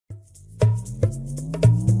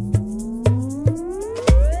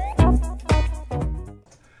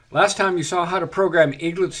Last time you saw how to program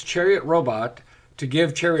Eaglet's chariot robot to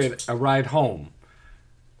give Chariot a ride home.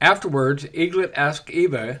 Afterwards, Eaglet asked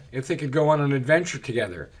Eva if they could go on an adventure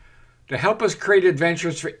together. To help us create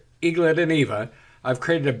adventures for Eaglet and Eva, I've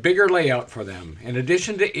created a bigger layout for them. In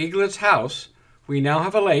addition to Eaglet's house, we now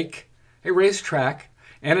have a lake, a racetrack,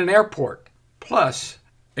 and an airport, plus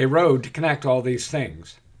a road to connect all these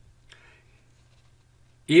things.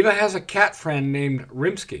 Eva has a cat friend named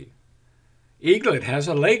Rimsky. Eaglet has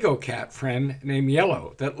a Lego cat friend named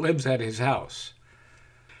Yellow that lives at his house.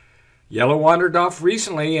 Yellow wandered off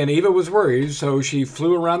recently and Eva was worried, so she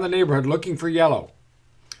flew around the neighborhood looking for Yellow.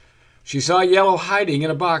 She saw Yellow hiding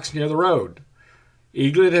in a box near the road.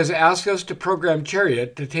 Eaglet has asked us to program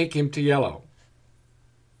Chariot to take him to Yellow.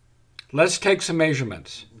 Let's take some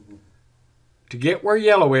measurements. To get where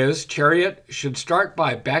Yellow is, Chariot should start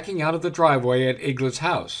by backing out of the driveway at Eaglet's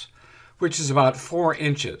house, which is about 4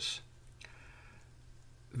 inches.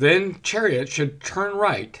 Then Chariot should turn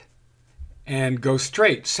right and go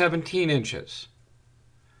straight 17 inches.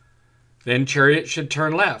 Then Chariot should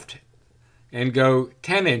turn left and go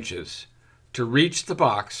 10 inches to reach the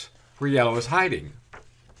box where Yellow is hiding.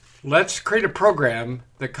 Let's create a program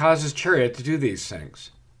that causes Chariot to do these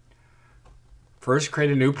things. First,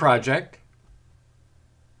 create a new project.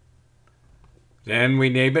 Then we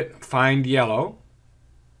name it Find Yellow.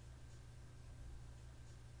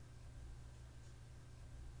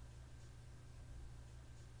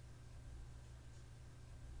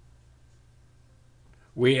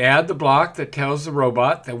 We add the block that tells the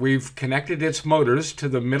robot that we've connected its motors to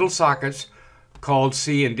the middle sockets called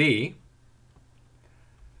C and D.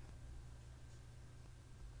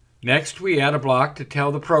 Next, we add a block to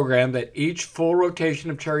tell the program that each full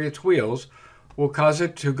rotation of Chariot's wheels will cause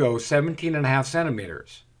it to go 17.5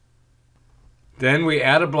 centimeters. Then we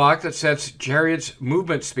add a block that sets Chariot's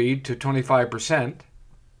movement speed to 25%.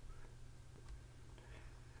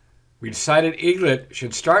 We decided Eaglet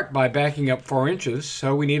should start by backing up 4 inches,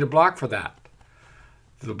 so we need a block for that.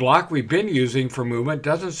 The block we've been using for movement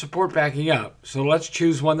doesn't support backing up, so let's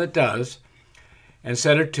choose one that does and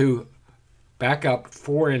set it to back up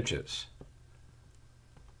 4 inches.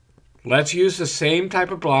 Let's use the same type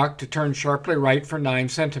of block to turn sharply right for 9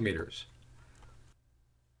 centimeters.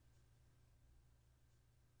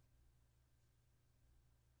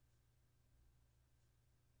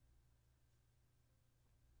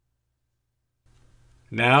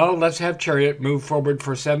 Now let's have Chariot move forward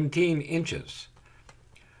for 17 inches.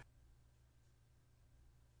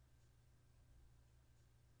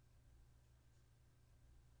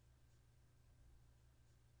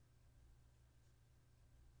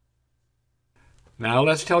 Now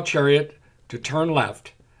let's tell Chariot to turn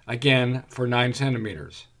left, again for 9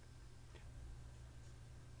 centimeters.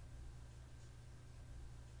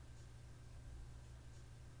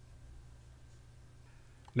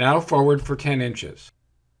 Now forward for 10 inches.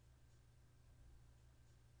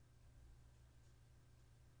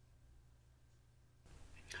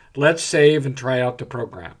 Let's save and try out the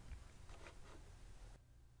program.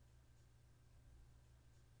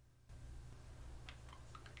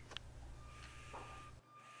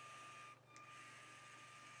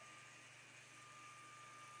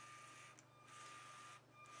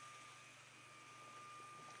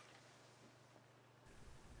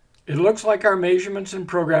 It looks like our measurements and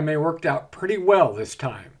programming worked out pretty well this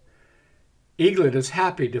time. Eaglet is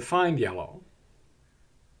happy to find Yellow.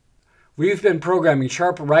 We've been programming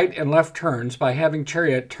sharp right and left turns by having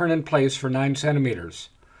Chariot turn in place for 9 centimeters.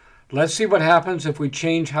 Let's see what happens if we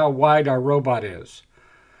change how wide our robot is.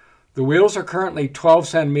 The wheels are currently 12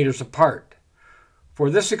 centimeters apart. For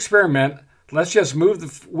this experiment, let's just move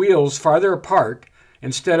the wheels farther apart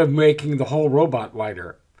instead of making the whole robot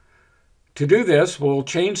wider. To do this, we'll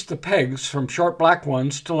change the pegs from short black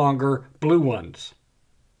ones to longer blue ones.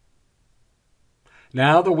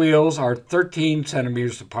 Now the wheels are 13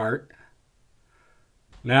 centimeters apart.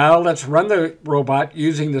 Now let's run the robot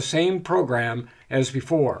using the same program as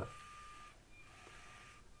before.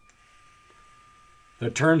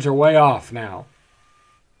 The turns are way off now.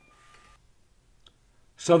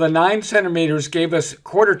 So the 9 centimeters gave us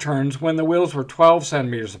quarter turns when the wheels were 12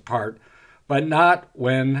 centimeters apart, but not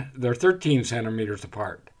when they're 13 centimeters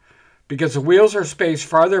apart. Because the wheels are spaced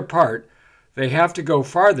farther apart, they have to go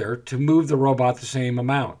farther to move the robot the same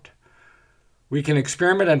amount. We can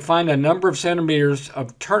experiment and find a number of centimeters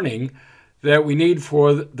of turning that we need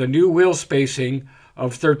for the new wheel spacing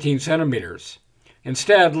of 13 centimeters.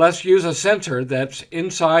 Instead, let's use a sensor that's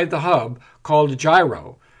inside the hub called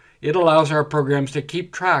Gyro. It allows our programs to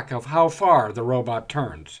keep track of how far the robot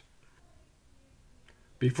turns.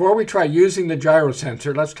 Before we try using the gyro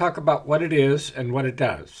sensor, let's talk about what it is and what it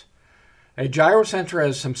does. A gyro sensor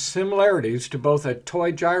has some similarities to both a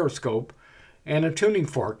toy gyroscope and a tuning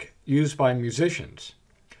fork used by musicians.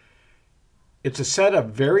 It's a set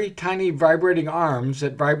of very tiny vibrating arms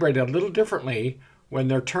that vibrate a little differently when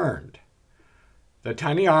they're turned. The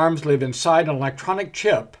tiny arms live inside an electronic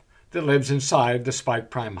chip that lives inside the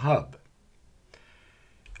spike prime hub.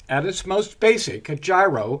 At its most basic, a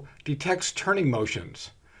gyro detects turning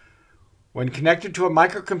motions. When connected to a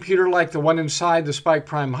microcomputer like the one inside the spike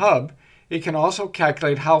prime hub, it can also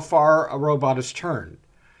calculate how far a robot is turned.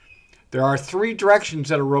 There are 3 directions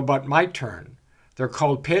that a robot might turn. They're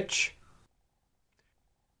called pitch,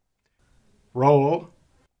 roll,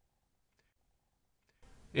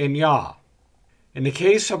 and yaw. In the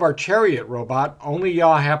case of our chariot robot, only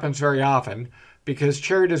yaw happens very often because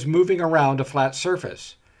chariot is moving around a flat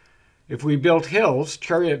surface. If we built hills,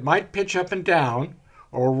 chariot might pitch up and down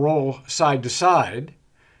or roll side to side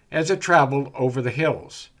as it traveled over the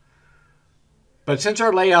hills. But since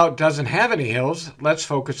our layout doesn't have any hills, let's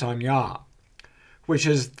focus on yaw, which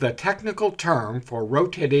is the technical term for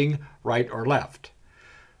rotating right or left.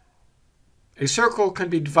 A circle can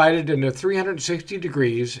be divided into 360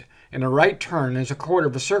 degrees, and a right turn is a quarter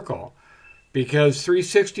of a circle. Because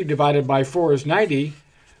 360 divided by 4 is 90,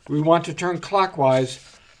 we want to turn clockwise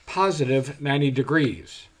positive 90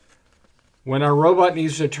 degrees. When our robot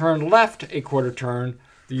needs to turn left a quarter turn,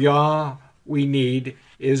 the yaw we need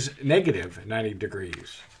is negative 90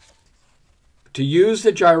 degrees. To use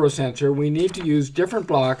the gyro sensor, we need to use different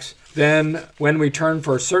blocks than when we turn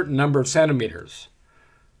for a certain number of centimeters.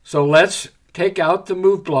 So let's take out the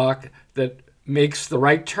move block that makes the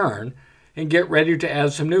right turn and get ready to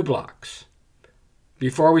add some new blocks.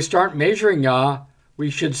 Before we start measuring yaw, we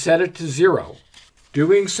should set it to 0.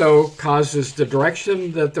 Doing so causes the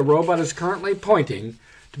direction that the robot is currently pointing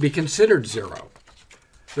to be considered 0.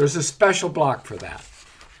 There's a special block for that.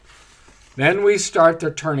 Then we start the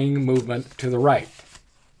turning movement to the right.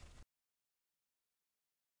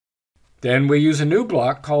 Then we use a new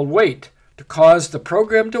block called wait to cause the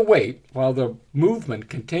program to wait while the movement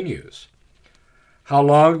continues. How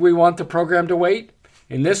long do we want the program to wait?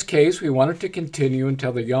 In this case, we want it to continue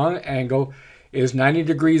until the yaw angle is 90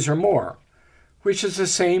 degrees or more, which is the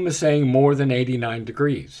same as saying more than 89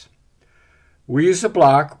 degrees. We use a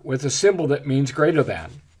block with a symbol that means greater than.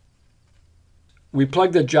 We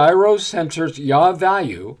plug the gyro sensor's yaw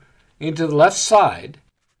value into the left side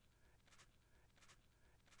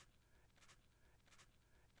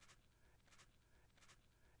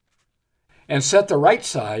and set the right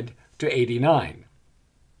side to 89.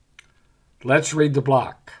 Let's read the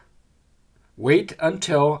block. Wait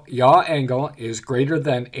until yaw angle is greater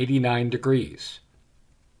than 89 degrees.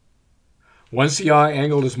 Once the yaw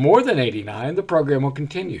angle is more than 89, the program will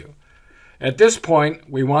continue. At this point,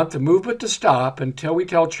 we want the movement to stop until we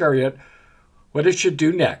tell Chariot what it should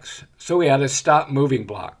do next, so we add a stop moving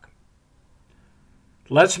block.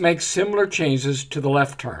 Let's make similar changes to the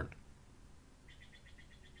left turn.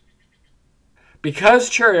 Because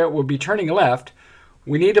Chariot will be turning left,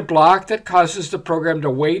 we need a block that causes the program to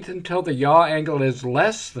wait until the yaw angle is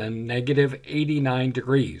less than negative 89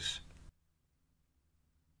 degrees.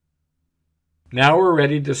 Now we're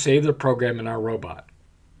ready to save the program in our robot.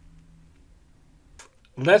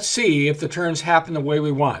 Let's see if the turns happen the way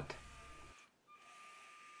we want.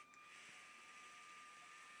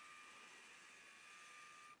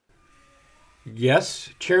 Yes,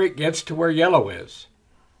 Chariot gets to where yellow is.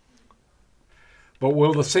 But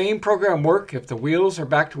will the same program work if the wheels are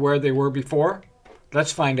back to where they were before?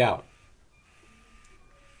 Let's find out.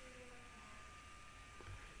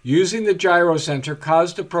 Using the gyro sensor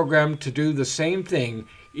caused the program to do the same thing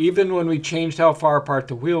even when we changed how far apart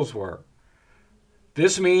the wheels were.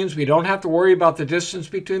 This means we don't have to worry about the distance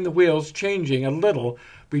between the wheels changing a little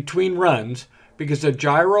between runs because the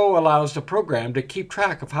gyro allows the program to keep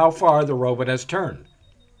track of how far the robot has turned.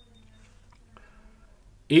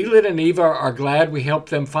 Eaglet and Eva are glad we helped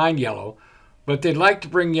them find Yellow, but they'd like to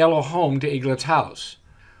bring Yellow home to Eaglet's house.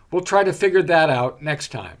 We'll try to figure that out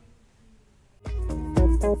next time.